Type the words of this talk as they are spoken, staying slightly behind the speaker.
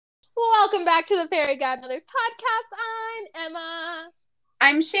Welcome back to the Fairy Godmothers podcast. I'm Emma.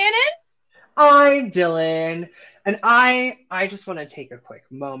 I'm Shannon. I'm Dylan. And I just want to take a quick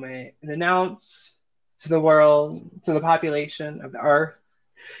moment and announce to the world, to the population of the earth,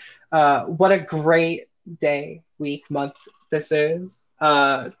 what a great day, week, month this is,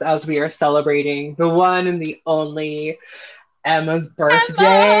 as we are celebrating the one and the only Emma's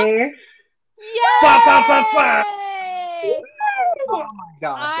birthday. Yay! Ba, ba, ba, ba. Oh my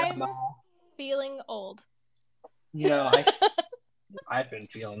gosh, I'm Emma. feeling old. You know, I've been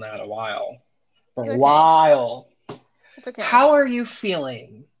feeling that a while. For It's a okay. while. It's okay. How are you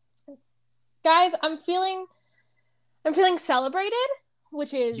feeling? Guys, I'm feeling celebrated,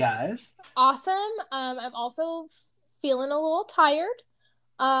 which is Yes. awesome. I'm also feeling a little tired.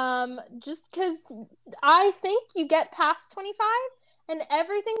 Just because I think you get past 25 and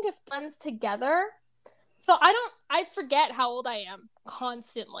everything just blends together. So I forget how old I am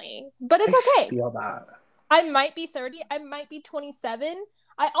constantly, but it's I okay. feel that. I might be 30. I might be 27.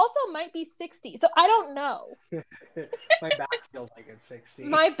 I also might be 60. So I don't know. My back feels like it's 60.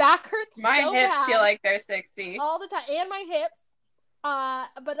 My back hurts My so hips bad feel like they're 60. all the time, and my hips.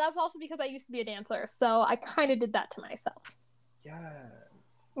 But that's also because I used to be a dancer, so I kind of did that to myself. Yes.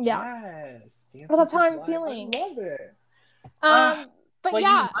 Yeah. Yes. Well, that's how I'm Dancing feeling. I love it. But well,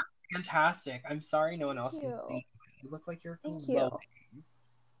 yeah. You look fantastic. I'm sorry no one else Thank can you. see you. You look like you're Thank glowing. you.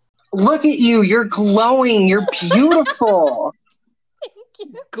 Look at you. You're glowing. You're beautiful. Thank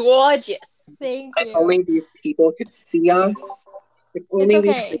you. Gorgeous. Thank If you. only these people could see us. If only It's we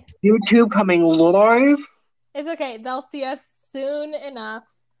okay. had YouTube coming live. It's okay. They'll see us soon enough.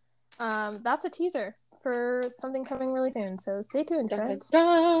 That's a teaser for something coming really soon. So stay tuned, friends.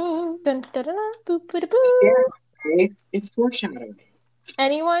 Dun, dun, dun, dun, boop, boop, boop. Yeah, it's foreshadowing.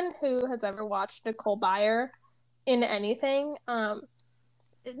 Anyone who has ever watched Nicole Byer in anything,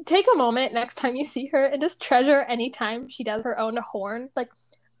 take a moment next time you see her and just treasure any time she does her own horn. Like,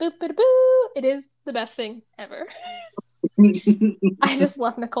 boop, boop, boop. It is the best thing ever. I just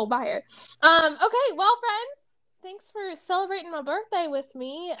love Nicole Byer. Okay, well, friends, thanks for celebrating my birthday with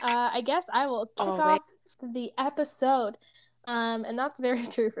me. I guess I will kick off the episode. And that's very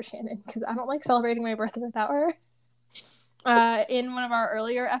true for Shannon, because I don't like celebrating my birthday without her. In one of our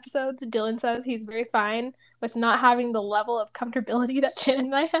earlier episodes, Dylan says he's very fine with not having the level of comfortability that Shannon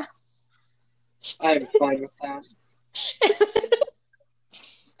and I have. I'm fine with that.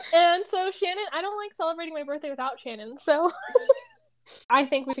 And so, Shannon, I don't like celebrating my birthday without Shannon, so I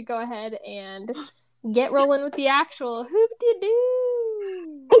think we should go ahead and get rolling with the actual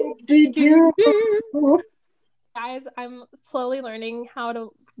hoop-de-doo. Hoop-de-doo. Guys, I'm slowly learning how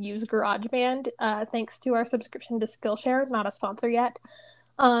to use GarageBand, thanks to our subscription to Skillshare, not a sponsor yet.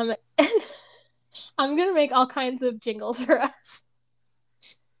 And I'm going to make all kinds of jingles for us.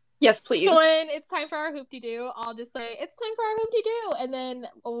 Yes, please. So when it's time for our hoop-de-doo, I'll just say, it's time for our hoop-de-doo, and then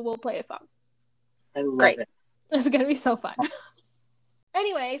we'll play a song. I love it. It's going to be so fun.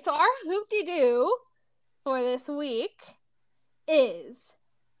 Anyway, so our hoop-de-doo for this week is...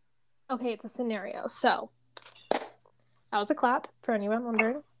 Okay, it's a scenario. So, that was a clap, for anyone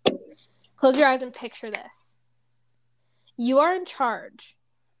wondering. Close your eyes and picture this. You are in charge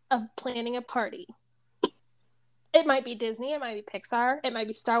of planning a party. It might be Disney, it might be Pixar, it might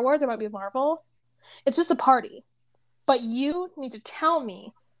be Star Wars, it might be Marvel. It's just a party. But you need to tell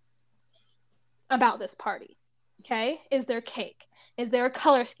me about this party. Okay? Is there cake? Is there a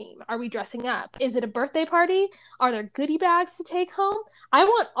color scheme? Are we dressing up? Is it a birthday party? Are there goodie bags to take home? I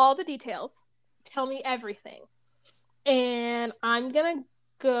want all the details. Tell me everything. And I'm gonna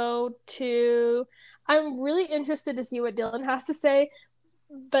go to... I'm really interested to see what Dylan has to say,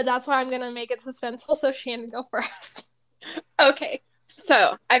 but that's why I'm gonna make it suspenseful, so Shannon, go first. Okay,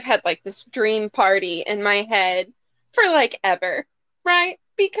 so I've had like this dream party in my head for like ever, right?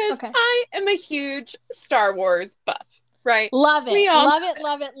 Because Okay. I am a huge Star Wars buff, right? Love it. We all Love it,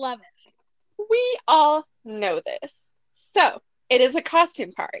 love it, love it. We all know this. So, it is a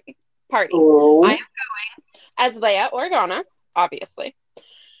costume party. Oh. I am going as Leia Organa, obviously.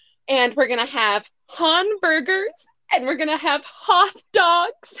 And we're going to have Han burgers, and we're going to have Hoth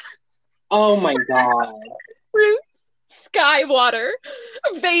dogs, Oh my god. fruits, Skywater,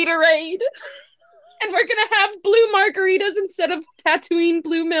 Vaderade, and we're going to have blue margaritas instead of Tatooine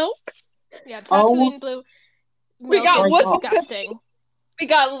blue milk. Yeah, Tatooine blue. We milk got is what's disgusting. We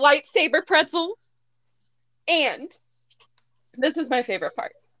got lightsaber pretzels. And this is my favorite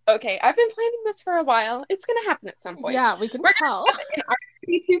part. Okay, I've been planning this for a while. It's going to happen at some point. Yeah, we can We're tell. An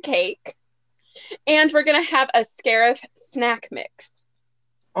R2D2 cake. And we're going to have a Scarif snack mix.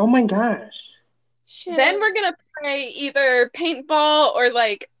 Oh my gosh. Shit. Then we're going to play either paintball or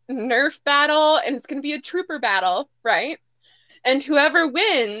like Nerf battle, and it's going to be a trooper battle, right? And whoever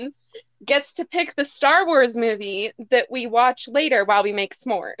wins gets to pick the Star Wars movie that we watch later while we make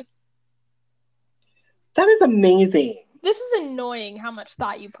s'mores. That is amazing. This is annoying how much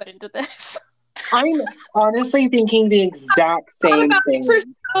thought you put into this. I'm honestly thinking the exact same thing. For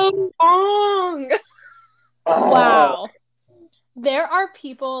so long. Wow. There are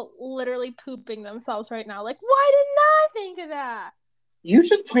people literally pooping themselves right now. Like, why didn't I think of that? You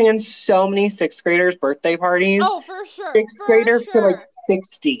just planned so many sixth graders' birthday parties. Oh, for sure. Sixth graders to like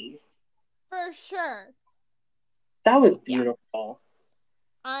 60. For sure. That was beautiful.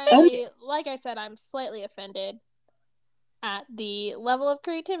 Like I said, I'm slightly offended at the level of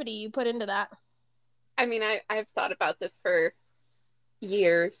creativity you put into that. I mean, I've thought about this for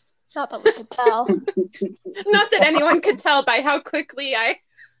years. Not that we could tell. Not that anyone could tell by how quickly I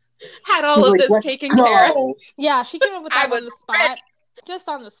had all of this taken care of. Yeah, she came up with that on the spot. Just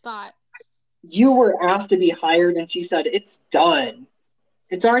on the spot. You were asked to be hired and she said, it's done.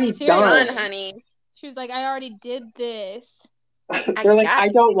 It's already done, honey. She was like, I already did this. They're like, I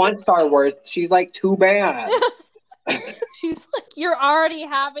don't want Star Wars. She's like, too bad. She's like, you're already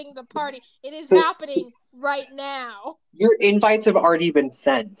having the party. It is happening right now. Your invites have already been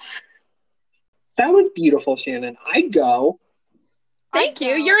sent. That was beautiful, Shannon. I'd go. Thank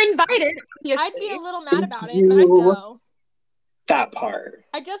you. You're invited. I'd be a little mad about it, but I'd go. That part.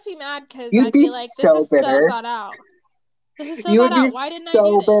 I'd just be mad because I'd be like, this is so thought out. This is so thought out. Why didn't I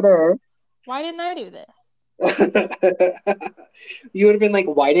do this? Bitter. Why didn't I do this? You would have been like,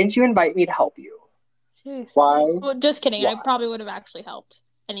 why didn't you invite me to help you? Seriously. Why? Well, just kidding. Why? I probably would have actually helped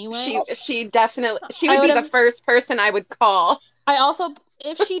anyway. She would be the first person I would call. I also,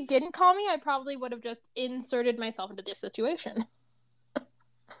 if she didn't call me, I probably would have just inserted myself into this situation.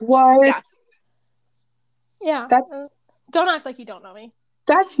 What? Yeah. Don't act like you don't know me.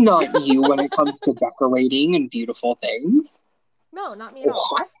 That's not you when it comes to decorating and beautiful things. No, not me at all.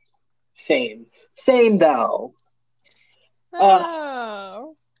 What? Same though.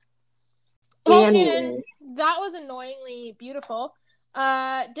 Oh. Well, Shannon, that was annoyingly beautiful.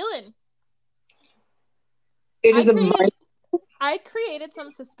 Dylan. I created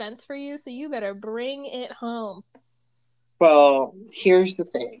some suspense for you, so you better bring it home. Well, here's the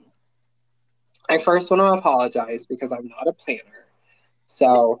thing. I first want to apologize because I'm not a planner.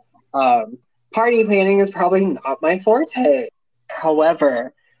 So, party planning is probably not my forte.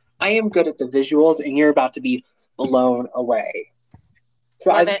 However, I am good at the visuals, and you're about to be blown away.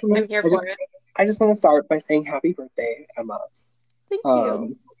 So I'm here for it. I just want to start by saying happy birthday, Emma. Thank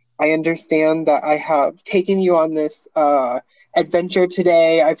you. I understand that I have taken you on this adventure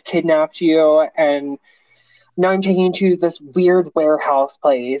today. I've kidnapped you, and now I'm taking you to this weird warehouse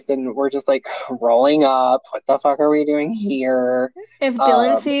place, and we're just like rolling up. What the fuck are we doing here? If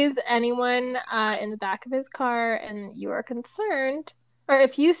Dylan sees anyone in the back of his car and you are concerned, or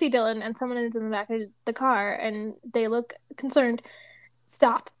if you see Dylan and someone is in the back of the car and they look concerned,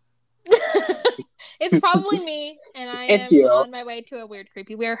 stop. It's probably me, and I am on my way to a weird,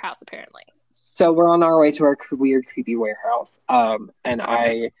 creepy warehouse, apparently. So we're on our way to our weird, creepy warehouse. And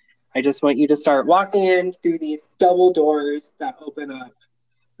I just want you to start walking in through these double doors that open up,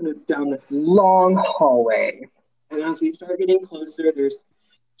 and it's down this long hallway. And as we start getting closer, there's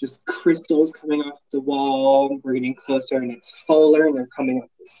just crystals coming off the wall. We're getting closer, and it's fuller, and they're coming up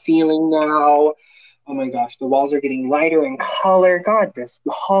the ceiling now. Oh my gosh, the walls are getting lighter in color. God, this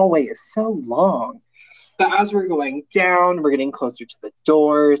hallway is so long. But as we're going down, we're getting closer to the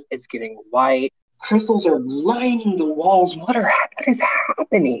doors. It's getting white. Crystals are lining the walls. What is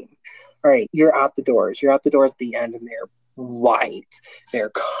happening? All right, you're at the doors. You're at the doors at the end, and they're white.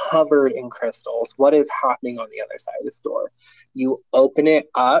 They're covered in crystals. What is happening on the other side of this door? You open it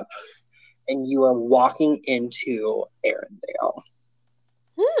up, and you are walking into Arendelle.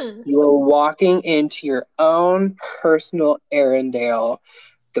 You are walking into your own personal Arendelle.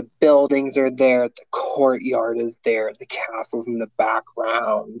 The buildings are there. The courtyard is there. The castle's in the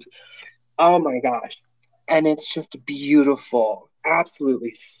background. Oh my gosh. And it's just beautiful.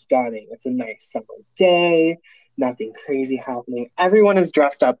 Absolutely stunning. It's a nice summer day. Nothing crazy happening. Everyone is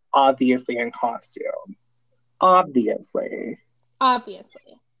dressed up, obviously, in costume. Obviously.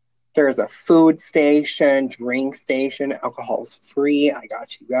 There's a food station, drink station, alcohol's free. I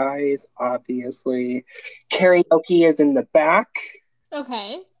got you guys, obviously. Karaoke is in the back.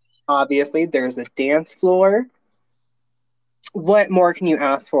 Okay. Obviously, there's a dance floor. What more can you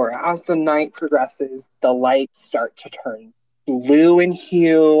ask for? As the night progresses, the lights start to turn blue in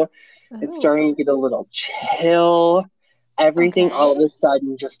hue. It's starting to get a little chill. Everything all of a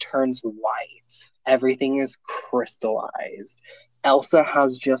sudden just turns white. Everything is crystallized. Elsa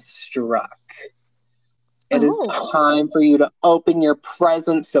has just struck. It is Oh. time for you to open your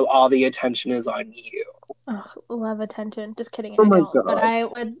presents so all the attention is on you. Oh, love attention. Just kidding, Oh I my don't. God. But I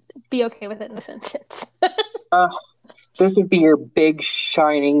would be okay with it in this instance. This would be your big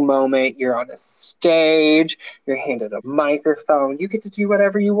shining moment. You're on a stage. You're handed a microphone. You get to do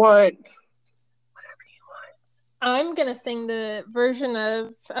whatever you want. I'm gonna sing the version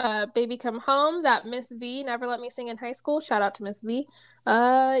of "Baby Come Home" that Miss V never let me sing in high school. Shout out to Miss V.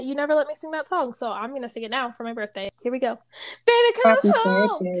 You never let me sing that song, so I'm gonna sing it now for my birthday. Here we go. Baby, come Happy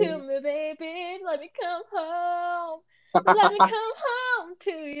home birthday. to me, baby. Let me come home. Let me come home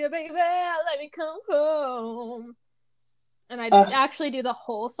to you, baby. Let me come home. And I actually do the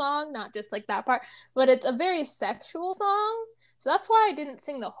whole song, not just like that part. But it's a very sexual song. So that's why I didn't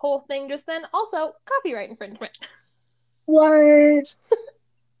sing the whole thing just then. Also, copyright infringement. What?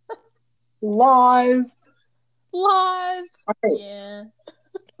 Laws. Laws. Okay. Yeah.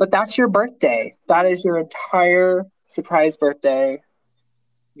 But that's your birthday. That is your entire surprise birthday.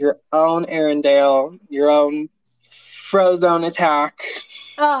 Your own Arendelle. Your own Frozone attack.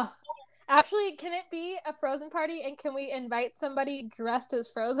 Oh. Actually, can it be a Frozen party, and can we invite somebody dressed as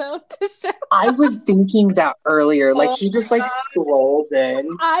Frozone to show? I was thinking that earlier. Like, he just, like, strolls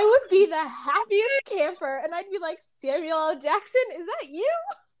in. I would be the happiest camper, and I'd be like, Samuel L. Jackson, is that you?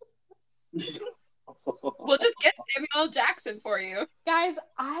 We'll just get Samuel L. Jackson for you. Guys,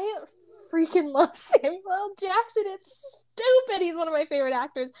 I freaking love Samuel L. Jackson. It's stupid. He's one of my favorite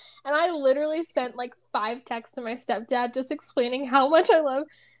actors. And I literally sent, like, 5 texts to my stepdad just explaining how much I love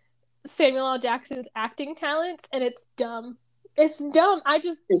Samuel L. Jackson's acting talents, and it's dumb. It's dumb.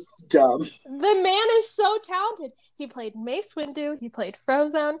 It's dumb. The man is so talented. He played Mace Windu. He played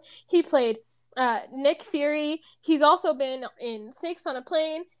Frozone. He played Nick Fury. He's also been in Snakes on a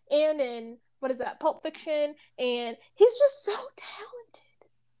Plane and in, what is that, Pulp Fiction. And he's just so talented.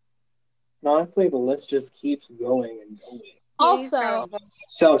 Honestly, the list just keeps going and going. Also,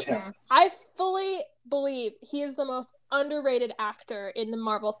 so talented. I fully believe he is the most underrated actor in the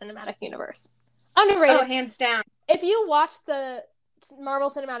Marvel Cinematic Universe. Underrated. Oh, hands down. If you watch the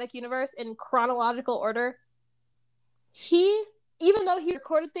Marvel Cinematic Universe in chronological order, even though he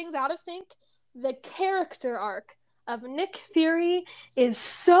recorded things out of sync, the character arc of Nick Fury is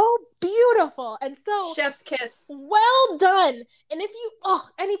so beautiful and so Chef's kiss. well done. And if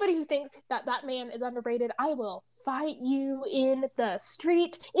anybody who thinks that man is underrated, I will fight you in the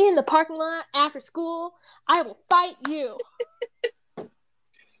street, in the parking lot, after school. I will fight you.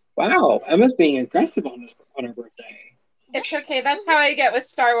 Wow, Emma's being aggressive on her birthday. It's okay. That's how I get with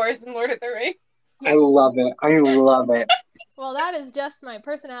Star Wars and Lord of the Rings. I love it. I love it. Well, that is just my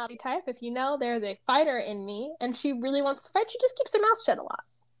personality type. If you know there's a fighter in me and she really wants to fight, she just keeps her mouth shut a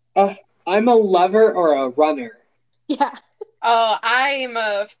lot. I'm a lover or a runner. Yeah. Oh, I'm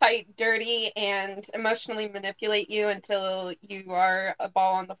a fight dirty and emotionally manipulate you until you are a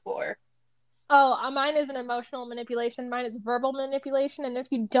ball on the floor. Oh, mine is an emotional manipulation. Mine is verbal manipulation. And if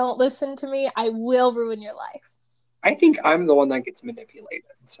you don't listen to me, I will ruin your life. I think I'm the one that gets manipulated,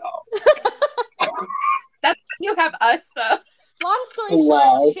 so. That's why you have us, though. Long story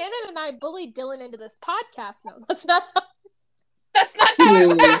short, Shannon and I bullied Dylan into this podcast. No, that's not. That's not how it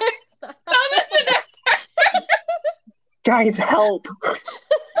works. Don't listen to her. Guys, help!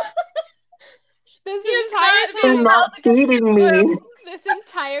 This entire time, You're not feeding me. This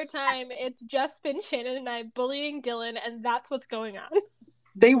entire time, it's just been Shannon and I bullying Dylan, and that's what's going on.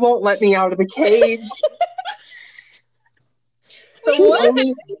 They won't let me out of the cage.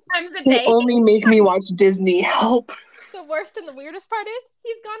 They only make me watch Disney. Help! The worst and the weirdest part is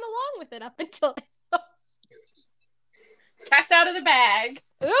he's gone along with it up until cat's out of the bag.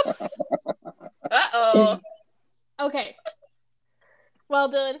 Oops. Uh-oh. Okay.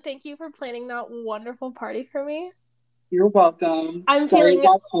 Well, Dylan, thank you for planning that wonderful party for me. You're welcome. I'm Sorry feeling it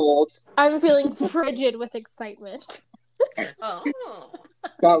got cold. I'm feeling frigid with excitement. Oh.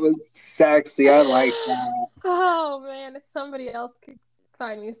 That was sexy. I like that. Oh man, if somebody else could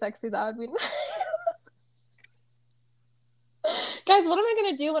find me sexy, that would be nice. Guys, what am I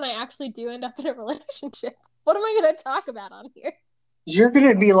gonna do when I actually do end up in a relationship? What am I gonna talk about on here? You're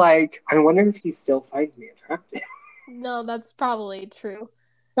gonna be like, I wonder if he still finds me attractive. No, that's probably true.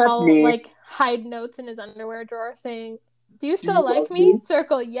 That's me. Like hide notes in his underwear drawer saying, "Do you still like me?"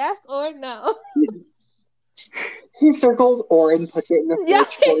 Circle yes or no. He circles or and puts it in the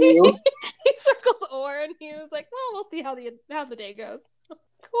fridge for you. He circles or and he was like, "Well, we'll see how the day goes."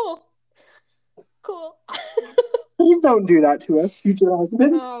 Cool. Please don't do that to us, future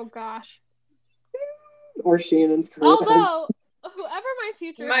husbands. Oh gosh. Or Shannon's current husband. Although whoever my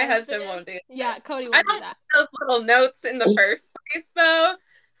future My husband husband won't do that. Yeah, Cody I won't do don't that. put those little notes in the first place, though.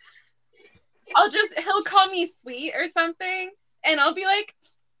 He'll call me sweet or something, and I'll be like,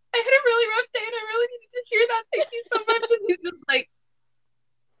 I had a really rough day and I really needed to hear that. Thank you so much. And he's just like,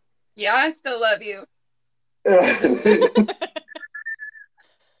 yeah, I still love you.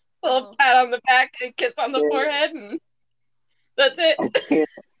 Little pat on the back, a kiss on the forehead, and that's it.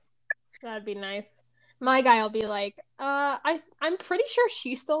 That'd be nice. My guy will be like, I'm pretty sure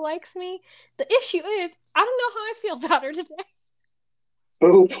she still likes me. The issue is, I don't know how I feel about her today.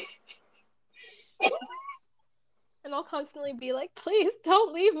 Boop. And I'll constantly be like, please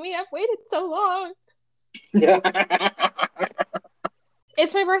don't leave me. I've waited so long.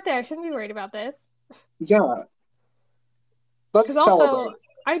 It's my birthday. I shouldn't be worried about this. Yeah. Let's Because also, celebrate.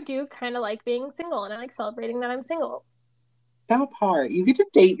 I do kind of like being single, and I like celebrating that I'm single. That part. You get to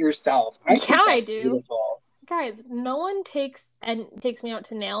date yourself. I do. Beautiful. Guys, no one takes me out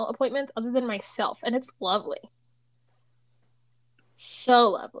to nail appointments other than myself, and it's lovely. So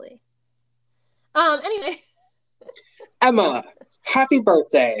lovely. Anyway. Emma, happy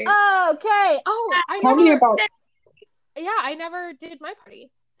birthday. Okay. Oh, Tell me about. Yeah, I never did my party.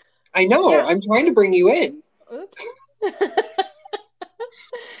 I know. Yeah. I'm trying to bring you in. Oops.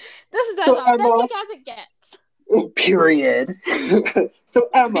 This is as So, authentic as it gets. Period. So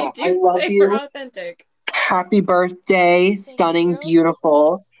Emma, I love you. We're authentic. Happy birthday, stunning,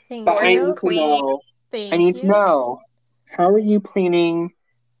 beautiful. But I need to know. I need to know. How are you planning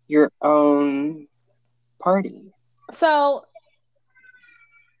your own party? So,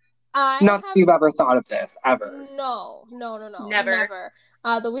 Not that you've ever thought of this, ever. No. Never.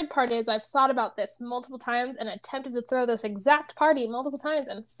 The weird part is I've thought about this multiple times and attempted to throw this exact party multiple times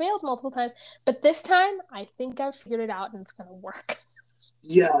and failed multiple times. But this time, I think I've figured it out and it's going to work.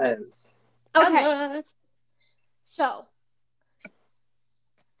 Yes. Okay. So,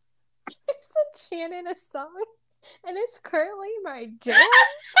 I sent Shannon a song, and it's currently my jam.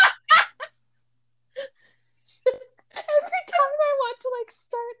 Every time I want to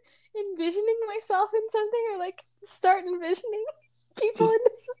start envisioning myself in something or start envisioning people in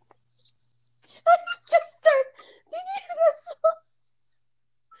this, I just start thinking of that song.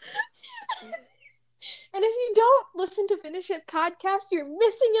 And if you don't listen to Finish It podcast, you're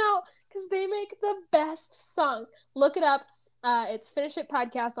missing out because they make the best songs. Look it up. It's Finish It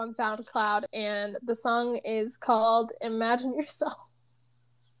podcast on SoundCloud, and the song is called Imagine Yourself.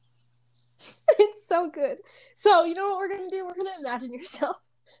 It's so good. So, you know what we're going to do? We're going to imagine yourself.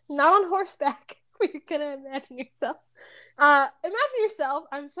 Not on horseback. We're going to imagine yourself. Imagine yourself.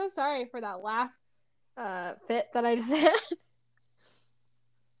 I'm so sorry for that laugh fit that I just had.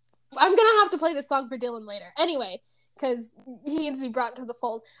 I'm going to have to play this song for Dylan later. Anyway, because he needs to be brought into the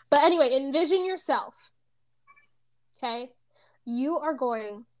fold. But anyway, envision yourself. Okay? You are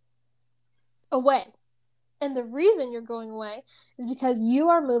going away. And the reason you're going away is because you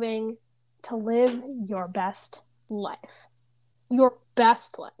are moving to live your best life. Your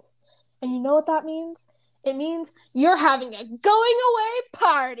best life. And you know what that means? It means you're having a going away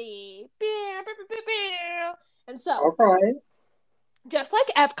party. And so, okay. Just like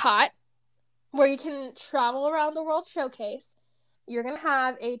Epcot, where you can travel around the world showcase, you're going to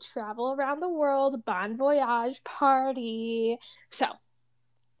have a travel around the world Bon Voyage party. So,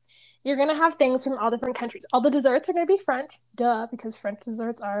 you're going to have things from all different countries. All the desserts are going to be French. Duh, because French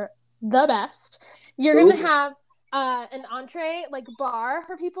desserts are the best. You're going to have an entree, bar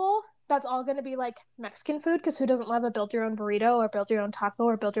for people. That's all going to be, Mexican food, because who doesn't love a build-your-own burrito or build-your-own taco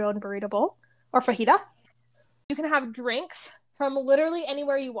or build-your-own burrito bowl? Or fajita. You can have drinks from literally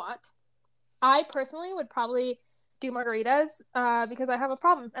anywhere you want. I personally would probably do margaritas because I have a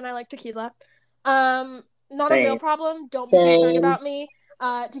problem, and I like tequila. Not a real problem. Don't be concerned about me.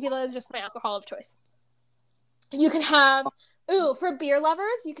 Tequila is just my alcohol of choice. You can have, for beer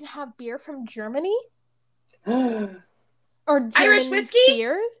lovers, you can have beer from Germany. Or German Irish whiskey?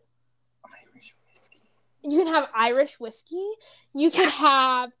 beers. Irish whiskey. You can have Irish whiskey. You could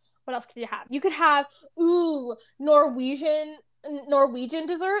have, what else could you have? You could have, Norwegian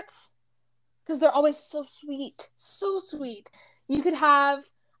desserts. Because they're always so sweet. So sweet. You could have...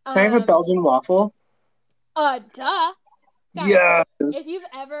 Can I have a Belgian waffle? Duh. Guys, yeah. If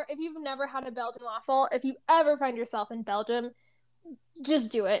you've never had a Belgian waffle, if you ever find yourself in Belgium,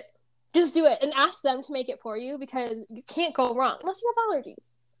 just do it. Just do it and ask them to make it for you because you can't go wrong unless you have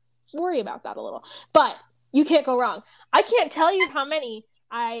allergies. Worry about that a little. But you can't go wrong. I can't tell you how many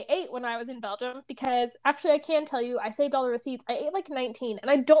I ate when I was in Belgium because actually I can tell you I saved all the receipts. I ate 19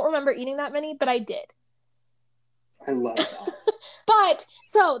 and I don't remember eating that many, but I did. I love that. But,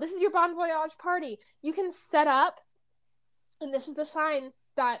 so, this is your Bon Voyage party. You can set up And this is the sign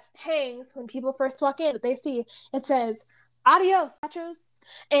that hangs when people first walk in that they see. It says, "Adios, machos,"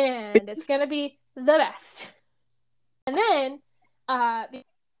 and it's gonna be the best. And then,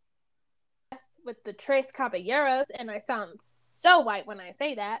 with the Tres Caballeros, and I sound so white when I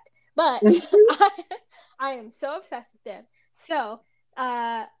say that, but I am so obsessed with them. So,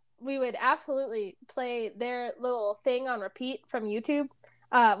 we would absolutely play their little thing on repeat from YouTube.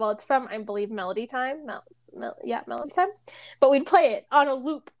 It's from, I believe, Melody Time. Melody Time. But we'd play it on a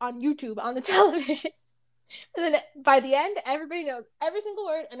loop on YouTube on the television. And then by the end, everybody knows every single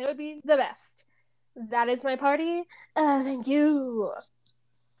word, and it would be the best. That is my party. Thank you.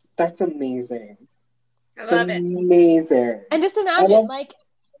 That's amazing. I love it. Amazing. And just imagine,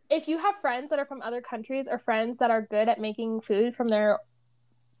 if you have friends that are from other countries or friends that are good at making food from their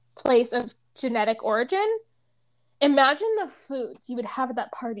place of genetic origin, imagine the foods you would have at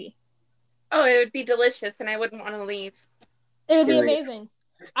that party. Oh, it would be delicious, and I wouldn't want to leave. It would be amazing.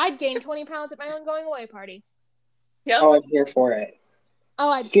 I'd gain 20 pounds at my own going away party. Yep. Oh, I'm here for it. Oh,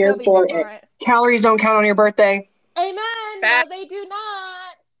 I'd still be here for it. Calories don't count on your birthday. Amen. No, they do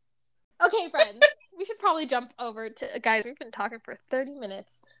not. Okay, friends. We should probably jump over to... Guys, we've been talking for 30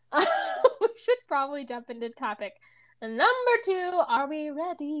 minutes. We should probably jump into topic number 2. Are we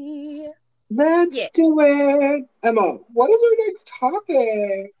ready? Let's do it. Emma, what is our next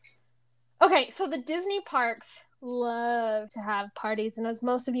topic? Okay, so the Disney parks love to have parties, and as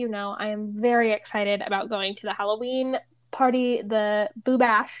most of you know, I am very excited about going to the Halloween party, the Boo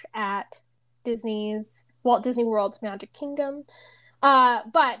Bash at Walt Disney World's Magic Kingdom.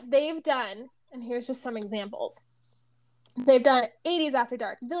 But they've done, and here's just some examples. They've done 80s After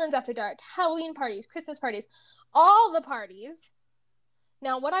Dark, Villains After Dark, Halloween parties, Christmas parties, all the parties.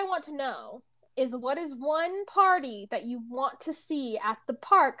 Now, what I want to know is, what is one party that you want to see at the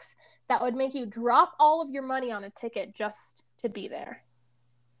parks that would make you drop all of your money on a ticket just to be there?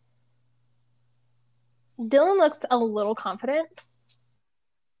 Dylan looks a little confident.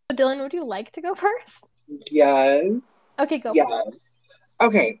 Dylan, would you like to go first? Yes. Okay, go for it.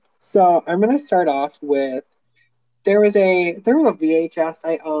 Okay, so I'm going to start off with, there was a VHS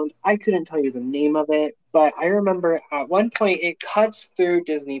I owned. I couldn't tell you the name of it, but I remember at one point it cuts through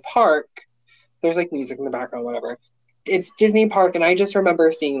Disney Park. There's music in the background, whatever. It's Disney Park, and I just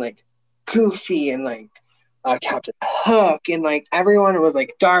remember seeing Goofy and Captain Hook, and everyone was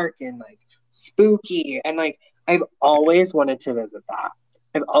dark and spooky, and I've always wanted to visit that.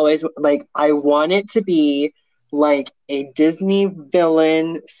 I've always I want it to be a Disney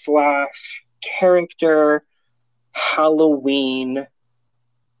villain / character Halloween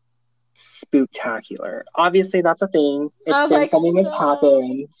spooktacular. Obviously, that's a thing. It's been something that's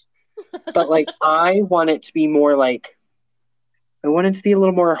happened. But I want it to be more I want it to be a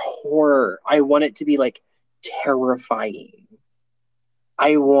little more horror. I want it to be terrifying.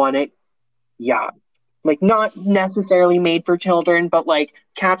 I want it, not necessarily made for children, but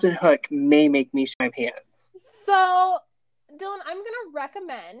Captain Hook may make me shit my pants. So, Dylan, I'm gonna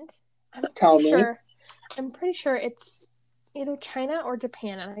recommend. I'm pretty sure it's either China or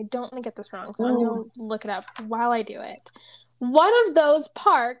Japan, and I don't want to get this wrong, so I'm gonna look it up while I do it. One of those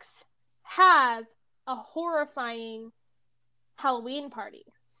parks has a horrifying Halloween party.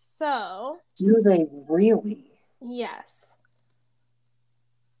 So... Do they really? Yes.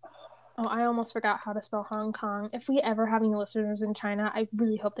 Oh, I almost forgot how to spell Hong Kong. If we ever have any listeners in China, I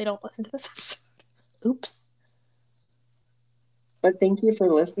really hope they don't listen to this episode. Oops. But thank you for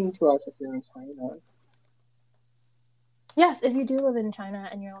listening to us if you're in China. Yes, if you do live in China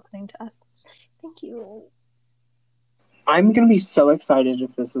and you're listening to us. Thank you. I'm going to be so excited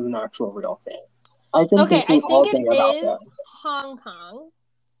if this is an actual real thing. I've been thinking all day about this. It is Hong Kong.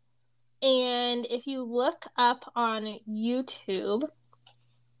 And if you look up on YouTube,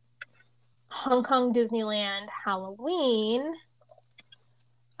 Hong Kong Disneyland Halloween,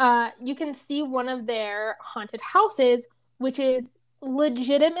 you can see one of their haunted houses, which is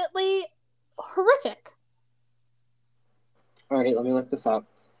legitimately horrific. All right, let me look this up.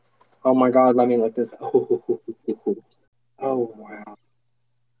 Oh my God, let me look this up. Oh, wow.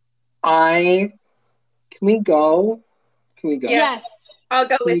 Can we go? Yes. I'll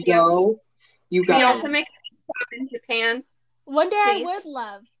go with you. You guys. Can you also make a stop in Japan? One day please. I would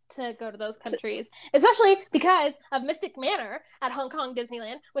love to go to those countries, especially because of Mystic Manor at Hong Kong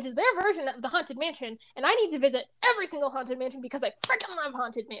Disneyland, which is their version of the Haunted Mansion, and I need to visit every single Haunted Mansion because I freaking love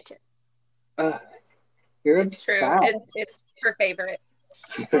Haunted Mansion. You're it's true. It's her favorite.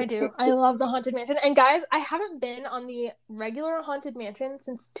 I do. I love the Haunted Mansion. And guys, I haven't been on the regular Haunted Mansion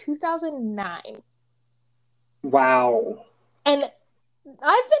since 2009. Wow. And I've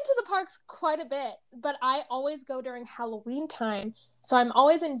been to the parks quite a bit, but I always go during Halloween time. So I'm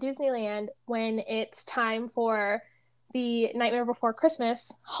always in Disneyland when it's time for the Nightmare Before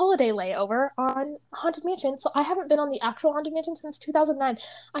Christmas holiday layover on Haunted Mansion. So I haven't been on the actual Haunted Mansion since 2009.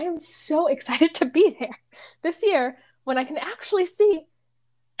 I am so excited to be there this year when I can actually see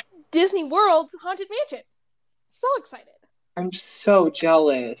Disney World's Haunted Mansion. So excited. I'm so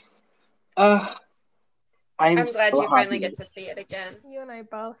jealous. I'm glad so you finally happy. get to see it again. You and I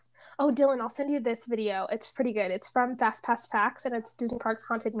both. Oh, Dylan, I'll send you this video. It's pretty good. It's from Fast Pass Facts, and it's Disney Parks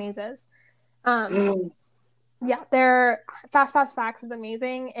Haunted Mazes. Yeah, their Fast Pass Facts is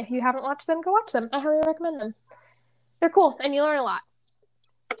amazing. If you haven't watched them, go watch them. I highly recommend them. They're cool, and you learn a lot.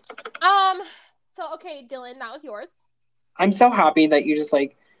 So okay, Dylan, that was yours. I'm so happy that you just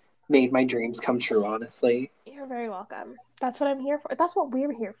like made my dreams come true, honestly. You're very welcome. That's what I'm here for. That's what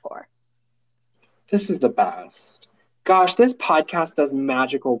we're here for. This is the best. Gosh, this podcast does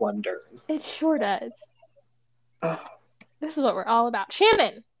magical wonders. It sure does. Ugh. This is what we're all about.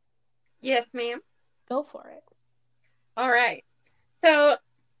 Shannon, Yes, ma'am. go for it. All right. So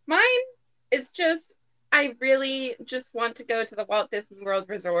mine is just, I really just want to go to the Walt Disney World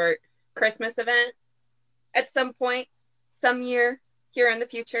Resort Christmas event at some point, some year here in the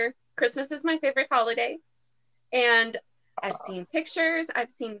future. Christmas is my favorite holiday. And I've seen pictures, I've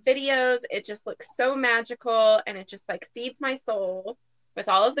seen videos. It just looks so magical, and it just like feeds my soul with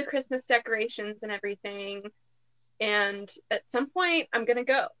all of the Christmas decorations and everything. And at some point, I'm going to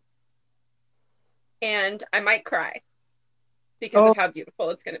go. And I might cry because of how beautiful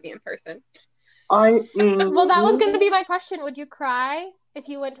it's going to be in person. Well, that was going to be my question. Would you cry if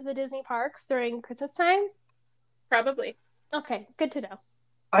you went to the Disney parks during Christmas time? Probably. Okay, good to know.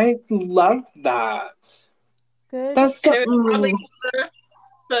 I love that. Good. That's so, And it was probably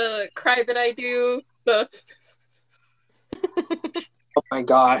the cry that I do, the oh my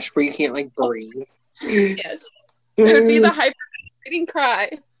gosh, where you can't like breathe. yes. It would be the hyperventilating cry.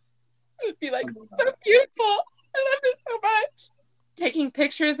 It would be like so beautiful. I love this so much. Taking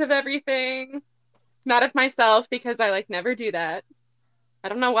pictures of everything. Not of myself, because I like never do that. I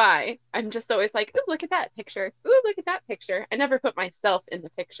don't know why. I'm just always like, ooh, look at that picture. Ooh, look at that picture. I never put myself in the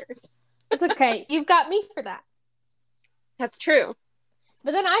pictures. It's okay. You've got me for that. That's true.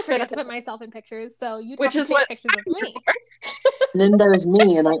 But then I forget to put myself in pictures, so you'd have Which to is take what pictures of me. And then there's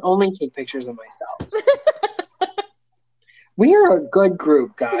me, and I only take pictures of myself. We are a good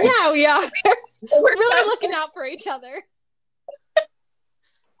group, guys. Yeah, we are. We're really looking out for each other.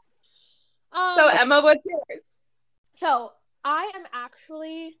 So, Emma, what's yours? So, I am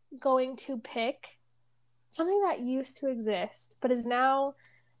actually going to pick something that used to exist, but is now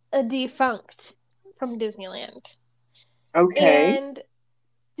a defunct from Disneyland. Okay. And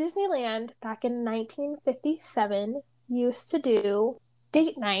Disneyland, back in 1957, used to do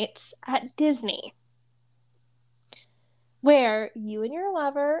date nights at Disney, where you and your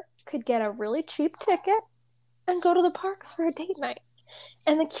lover could get a really cheap ticket and go to the parks for a date night.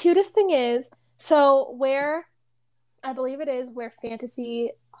 And the cutest thing is, so where, I believe it is where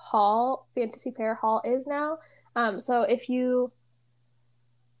Fantasy Fair Hall is now. So if you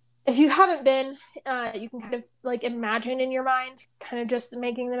haven't been, you can kind of like imagine in your mind, kind of just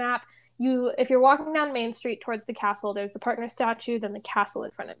making the map. If you're walking down Main Street towards the castle, there's the partner statue, then the castle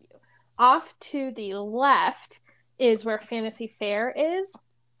in front of you. Off to the left is where Fantasy Fair is.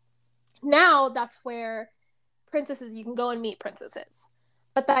 Now that's where princesses, you can go and meet princesses.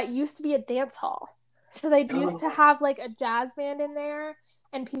 But that used to be a dance hall. So they used to have like a jazz band in there,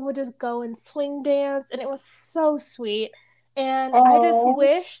 and people would just go and swing dance, and it was so sweet. And I just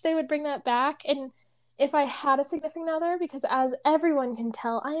wish they would bring that back. And if I had a significant other, because as everyone can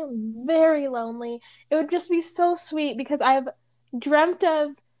tell, I am very lonely, it would just be so sweet, because I've dreamt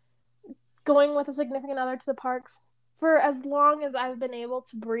of going with a significant other to the parks for as long as I've been able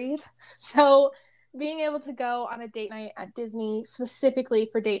to breathe. So being able to go on a date night at Disney, specifically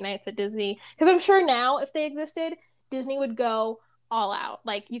for date nights at Disney, because I'm sure now if they existed, Disney would go all out.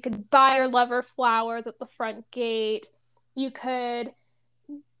 Like, you could buy your lover flowers at the front gate. You could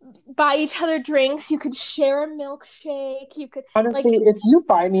buy each other drinks. You could share a milkshake. You could honestly, if you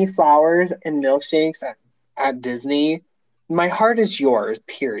buy me flowers and milkshakes at Disney, my heart is yours,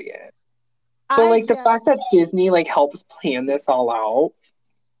 period. But like the fact that Disney like helps plan this all out.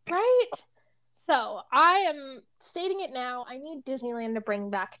 Right? So I am stating it now. I need Disneyland to bring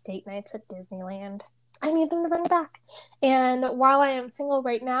back date nights at Disneyland. I need them to bring it back. And while I am single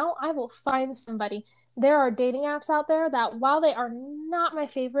right now, I will find somebody. There are dating apps out there that, while they are not my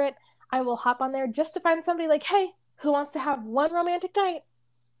favorite, I will hop on there just to find somebody like, hey, who wants to have one romantic night?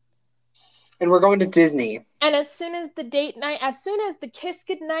 And we're going to Disney. And as soon as the date night, as soon as the kiss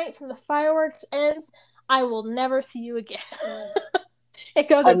goodnight from the fireworks ends, I will never see you again. It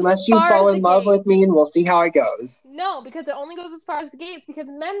goes Unless as you far fall as in the love with gates. me, and we'll see how it goes. No, because it only goes as far as the gates, because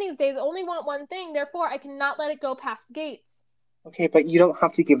men these days only want one thing, therefore I cannot let it go past the gates. Okay, but you don't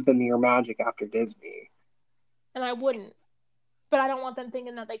have to give them your magic after Disney. And I wouldn't. But I don't want them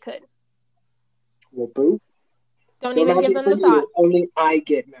thinking that they could. Well, boo. Don't No even magic give them for the thought. you. Only I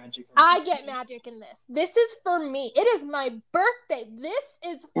get magic. I get magic in this. This is for me. It is my birthday. This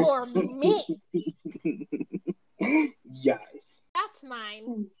is for me. Yes. That's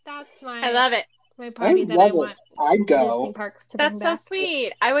mine. That's my I love it. my I party that I love it. want I'd Disney go. parks to bring That's so back.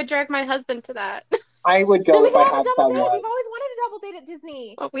 sweet. I would drag my husband to that. I would Then go we if can I have a had double date. someone. We've always wanted a double date at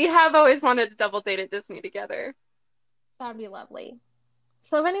Disney. Well, we have always wanted to double date at Disney together. That'd be lovely.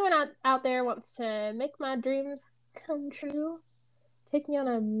 So if anyone out there wants to make my dreams come true, take me on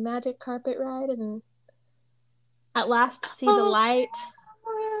a magic carpet ride and at last see the light.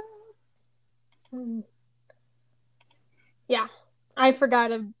 Yeah. I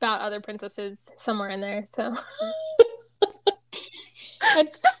forgot about other princesses somewhere in there, so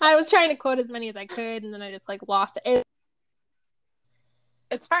I was trying to quote as many as I could, and then I just lost it.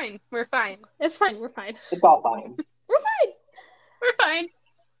 It's fine. We're fine. It's fine. We're fine. It's all fine. We're fine. We're fine.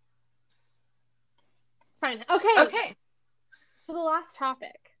 Fine. Okay. Okay. So the last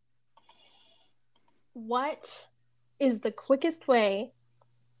topic. What is the quickest way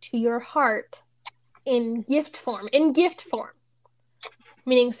to your heart in gift form? In gift form.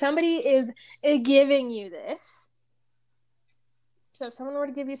 Meaning somebody is giving you this. So if someone were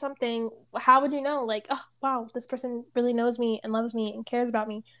to give you something, how would you know? Oh, wow, this person really knows me and loves me and cares about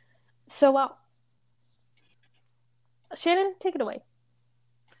me so well. Shannon, take it away.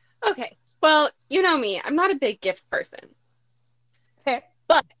 Okay. Well, you know me. I'm not a big gift person. Fair.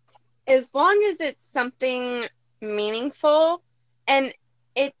 But as long as it's something meaningful and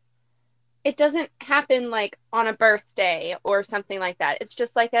it doesn't happen on a birthday or something like that. It's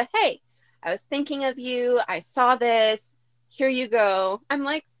just hey, I was thinking of you. I saw this. Here you go. I'm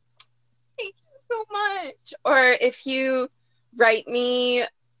like, thank you so much. Or if you write me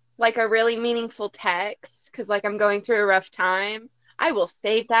a really meaningful text because I'm going through a rough time, I will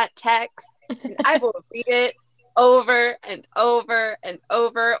save that text and I will read it over and over and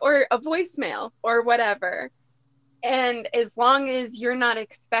over, or a voicemail or whatever. And as long as you're not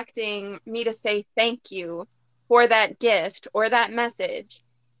expecting me to say thank you for that gift or that message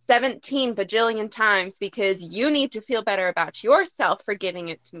 17 bajillion times because you need to feel better about yourself for giving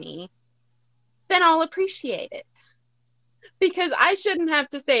it to me, then I'll appreciate it. Because I shouldn't have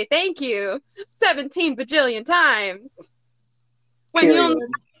to say thank you 17 bajillion times when you only have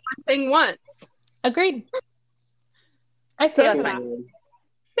one thing once. Agreed. I stand for that.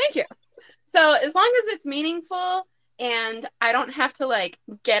 Thank you. So as long as it's meaningful and I don't have to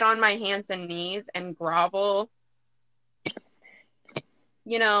get on my hands and knees and grovel,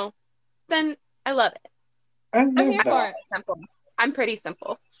 then I love it. I'm here for it. Simple. I'm pretty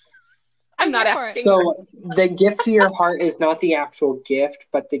simple. I'm here not for it. asking. So the gift to your heart is not the actual gift,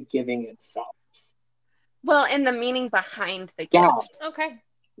 but the giving itself. Well, and the meaning behind the gift. Yeah. Okay.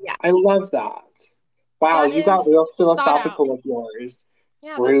 Yeah. I love that. Wow, That you got is real thought philosophical with yours.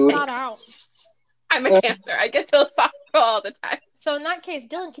 Yeah, Rude. that's thought out. I'm a Cancer. I get philosophical all the time. So in that case,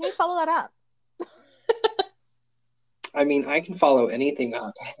 Dylan, can you follow that up? I mean, I can follow anything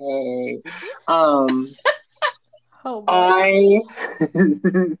up. Hey. Oh boy. I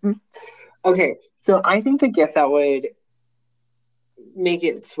Okay, so I think the gift that would make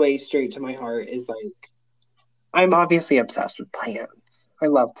its way straight to my heart is I'm obviously obsessed with plants. I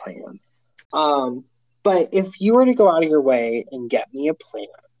love plants. But if you were to go out of your way and get me a plant,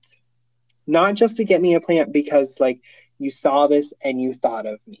 not just to get me a plant because you saw this and you thought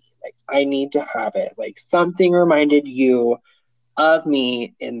of me. I need to have it. Something reminded you of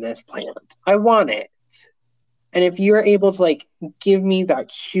me in this plant. I want it. And if you're able to give me that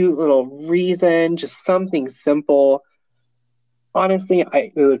cute little reason, just something simple, honestly,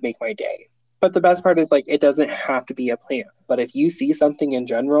 it would make my day. But the best part is it doesn't have to be a plant. But if you see something in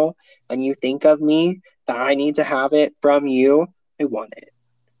general and you think of me that I need to have it from you, I want it.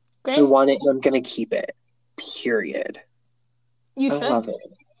 Great. I want it and I'm gonna keep it. Period. You I should. love it.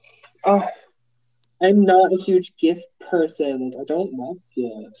 Oh, I'm not a huge gift person. I don't love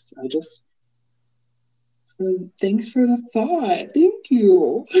gifts. I just thanks for the thought. Thank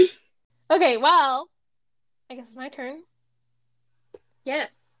you. Okay, well, I guess it's my turn.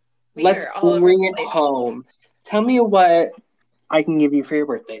 Yes. Let's bring it place. home. Tell me what I can give you for your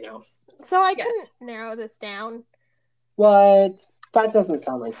birthday now. So I Yes. couldn't narrow this down. What? That doesn't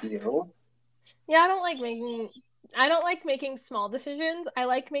sound like you. Yeah, I don't like making small decisions. I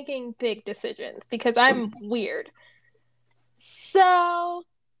like making big decisions because I'm weird. So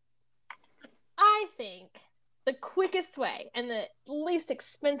I think the quickest way and the least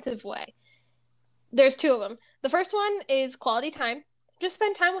expensive way, there's two of them. The first one is quality time. Just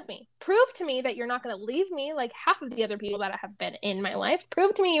spend time with me. Prove to me that you're not going to leave me like half of the other people that have been in my life.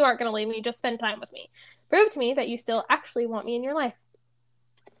 Prove to me you aren't going to leave me. Just spend time with me. Prove to me that you still actually want me in your life.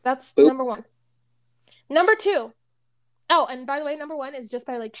 That's number one. Number two. Oh, and by the way, number one is just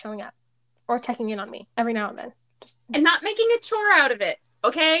by like showing up or checking in on me every now and then. And not making a chore out of it,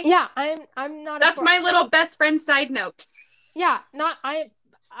 okay? Yeah, I'm not. That's my little best friend side note. Yeah,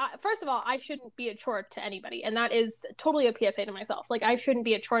 first of all, I shouldn't be a chore to anybody, and that is totally a PSA to myself. Like, I shouldn't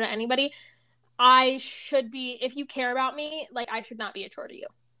be a chore to anybody. I should be, if you care about me, like, I should not be a chore to you.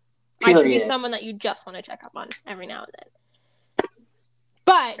 Period. I should be someone that you just want to check up on every now and then.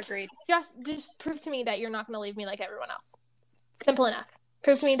 But agreed. Just prove to me that you're not going to leave me like everyone else. Simple enough.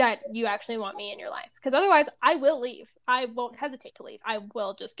 Prove to me that you actually want me in your life. Because otherwise, I will leave. I won't hesitate to leave. I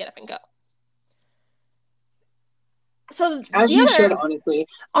will just get up and go. So as you should,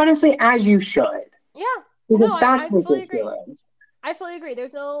 honestly, as you should. Yeah, because that's ridiculous. I fully agree.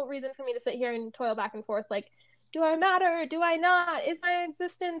 There's no reason for me to sit here and toil back and forth. Like, do I matter? Do I not? Is my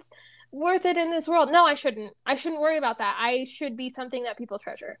existence worth it in this world? No, I shouldn't. I shouldn't worry about that. I should be something that people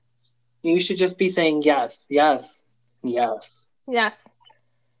treasure. You should just be saying yes, yes, yes, yes,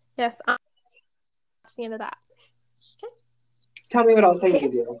 yes. That's the end of that. Okay. Tell me what else I can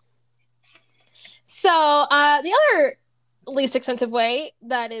give you. So, the other least expensive way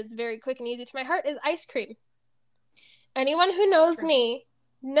that is very quick and easy to my heart is ice cream. Anyone who knows me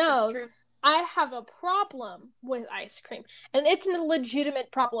knows I have a problem with ice cream. And it's a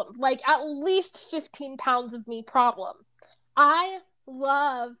legitimate problem. Like, at least 15 pounds of me problem. I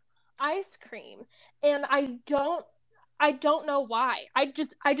love ice cream. And I don't know why. I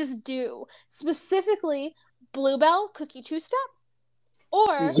just do. Specifically, Bluebell Cookie Two-Step.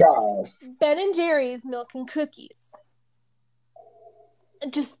 Or yes. Ben & Jerry's Milk and Cookies.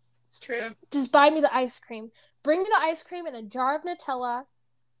 It's true. Just buy me the ice cream. Bring me the ice cream in a jar of Nutella,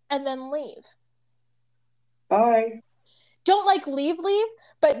 and then leave. Bye. Don't leave,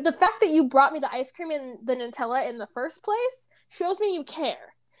 but the fact that you brought me the ice cream and the Nutella in the first place shows me you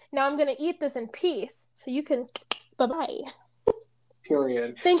care. Now I'm gonna eat this in peace, so you can bye-bye.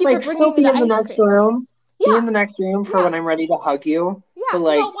 Period. Thank you for bringing me the ice cream. Room. Yeah. Be in the next room for when I'm ready to hug you. Yeah,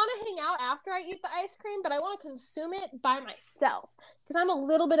 because I'll want to hang out after I eat the ice cream, but I want to consume it by myself. Because I'm a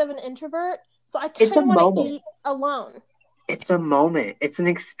little bit of an introvert, so I kind of want to eat alone. It's a moment. It's an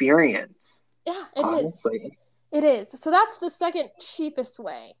experience. Yeah, honestly. Is. It is. So that's the second cheapest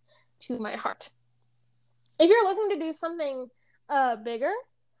way to my heart. If you're looking to do something bigger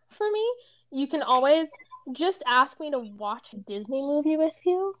for me, you can always just ask me to watch a Disney movie with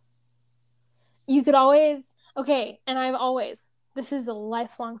you. You could always, this is a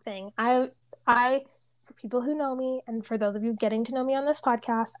lifelong thing. I, for people who know me, and for those of you getting to know me on this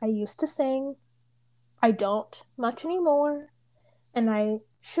podcast, I used to sing. I don't much anymore. And I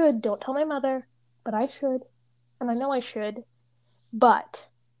should. Don't tell my mother, but I should. And I know I should. But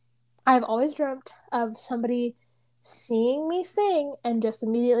I've always dreamt of somebody seeing me sing and just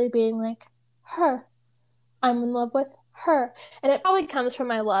immediately being like, her. I'm in love with her. And it probably comes from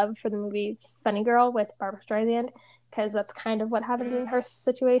my love for the movie Funny Girl with Barbra Streisand, because that's kind of what happened in her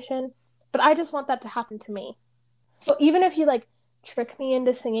situation. But I just want that to happen to me. So even if you trick me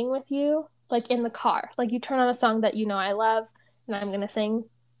into singing with you, in the car, you turn on a song that you know I love and I'm gonna sing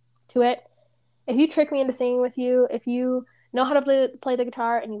to it. If you trick me into singing with you, if you know how to play the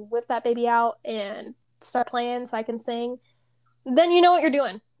guitar and you whip that baby out and start playing so I can sing, then you know what you're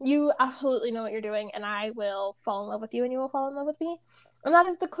doing. You absolutely know what you're doing, and I will fall in love with you, and you will fall in love with me. And that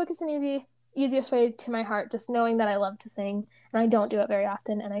is the quickest and easiest way to my heart, just knowing that I love to sing, and I don't do it very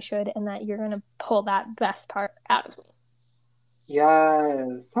often, and I should, and that you're going to pull that best part out of me.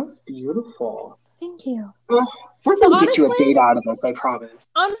 Yes, that was beautiful. Thank you. We're going to get you a date out of this, I promise.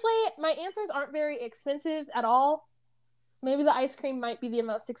 Honestly, my answers aren't very expensive at all. Maybe the ice cream might be the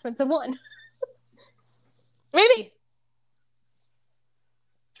most expensive one. Maybe.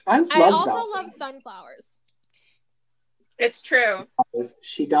 I also love sunflowers. It's true.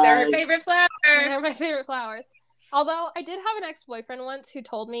 She does. They're her favorite flower. They're my favorite flowers. Although I did have an ex-boyfriend once who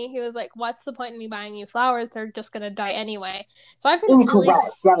told me, he was like, what's the point in me buying you flowers? They're just going to die anyway. So I've been really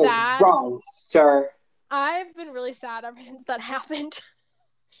sad. That is wrong, sir. I've been really sad ever since that happened.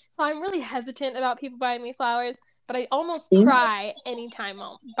 So I'm really hesitant about people buying me flowers, but I almost cry anytime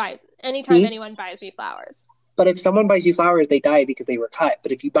anyone buys me flowers. But if someone buys you flowers, they die because they were cut.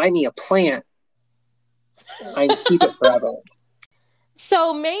 But if you buy me a plant, I keep it forever.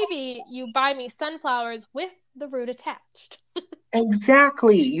 So maybe you buy me sunflowers with the root attached.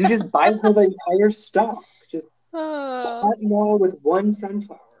 Exactly. You just buy her the entire stalk. Just cut more with one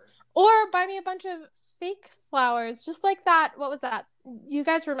sunflower. Or buy me a bunch of fake flowers, just like that. What was that? You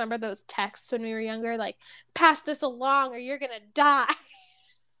guys remember those texts when we were younger? Like, pass this along or you're gonna die.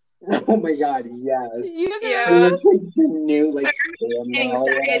 Oh my god, yes. You guys Yeah. remember It was those? like the new like spam mail or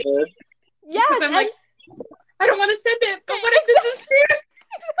Anxiety. whatever. Yes, Because I'm and like, I don't want to send it, but what if this is true?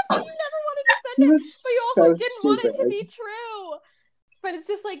 you never wanted to It send it, was but you also so didn't want it to stupid. be true. But it's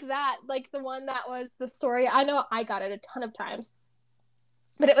just like that, like the one that was the story. I know I got it a ton of times,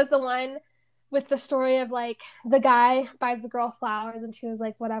 but it was the one with the story of like the guy buys the girl flowers and she was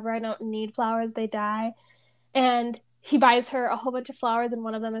like, whatever, I don't need flowers, they die. And he buys her a whole bunch of flowers and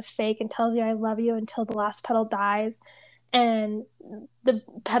one of them is fake and tells you I love you until the last petal dies. And the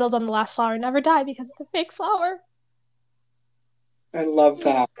petals on the last flower never die because it's a fake flower. I love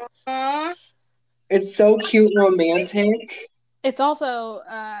that. Aww. It's so cute and romantic. It's also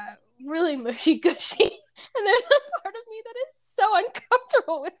really mushy gushy. And there's a part of me that is so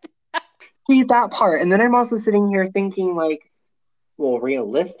uncomfortable with that. See that part. And then I'm also sitting here thinking like, well,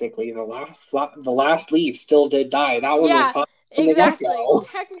 realistically, the last leaf still did die. That one was fine. Exactly. Go.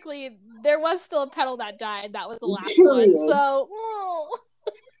 Technically, there was still a petal that died. That was the last Period. one. So,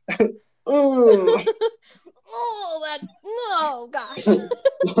 Ugh. oh gosh.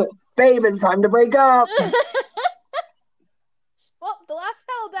 Babe, it's time to break up. Well, the last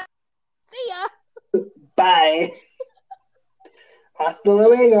petal died. See ya. Bye. Hasta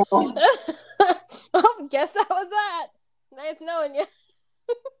luego. Oh, guess that was that. Nice knowing you.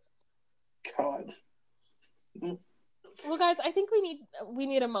 God. Well, guys, I think we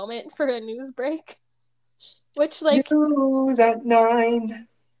need a moment for a news break. Which, like, News at 9.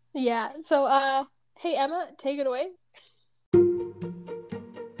 yeah. So, hey Emma, take it away.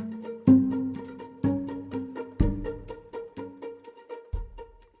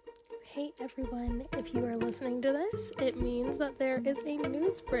 Hey everyone, if you are listening to this, it means that there is a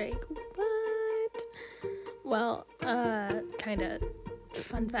news break. What? Well, kinda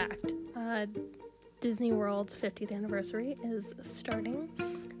fun fact. Disney World's 50th anniversary is starting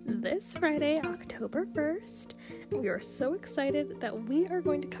this Friday, October 1st. We are so excited that we are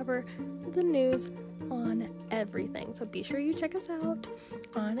going to cover the news on everything. So be sure you check us out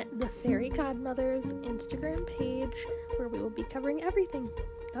on the Fairy Godmothers Instagram page where we will be covering everything.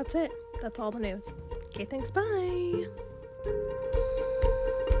 That's it. That's all the news. Okay, thanks. Bye.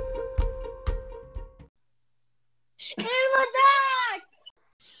 And we're back!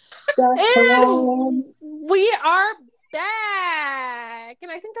 And we are back!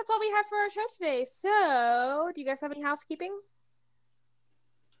 And I think that's all we have for our show today. So, do you guys have any housekeeping?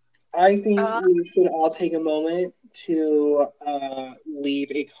 I think we should all take a moment to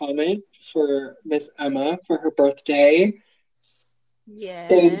leave a comment for Miss Emma for her birthday. Yeah.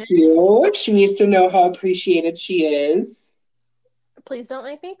 Thank you. She needs to know how appreciated she is. Please don't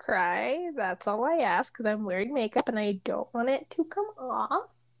make me cry. That's all I ask because I'm wearing makeup and I don't want it to come off.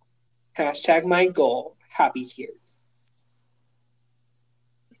 Hashtag my goal. Happy tears.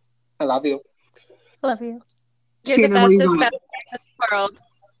 I love you. Love you. You're the bestest best in the world.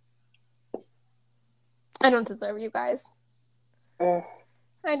 I don't deserve you guys. I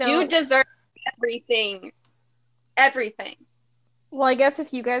know. You deserve everything. Everything. Well, I guess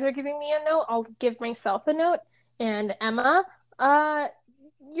if you guys are giving me a note, I'll give myself a note. And Emma,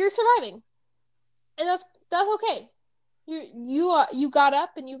 you're surviving, and that's okay. You got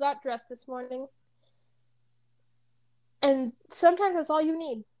up and you got dressed this morning, and sometimes that's all you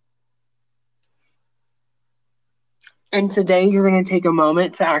need. And today you're going to take a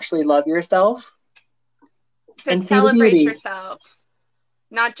moment to actually love yourself. To and celebrate yourself.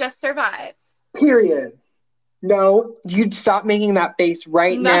 Not just survive. Period. No, you'd stop making that face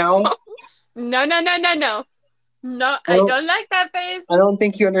now. No. No, I don't like that face. I don't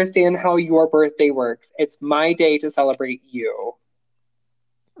think you understand how your birthday works. It's my day to celebrate you.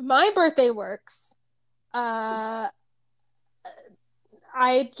 My birthday works. I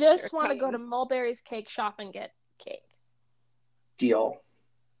just want to go to Mulberry's Cake Shop and get cake. Deal.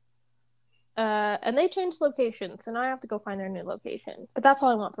 And they changed locations, so now I have to go find their new location. But that's all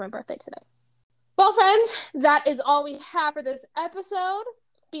I want for my birthday today. Well, friends, that is all we have for this episode.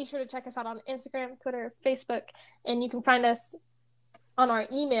 Be sure to check us out on Instagram, Twitter, Facebook, and you can find us on our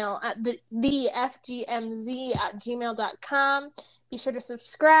email at thefgmz@gmail.com. Be sure to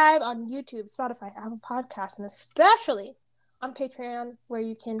subscribe on YouTube, Spotify, Apple Podcasts, and especially on Patreon, where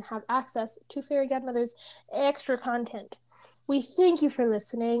you can have access to Fairy Godmother's extra content. We thank you for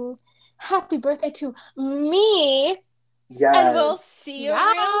listening. happy birthday to me. Yes. And we'll see you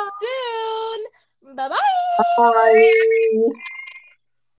Yeah. real soon. Bye-bye. Bye.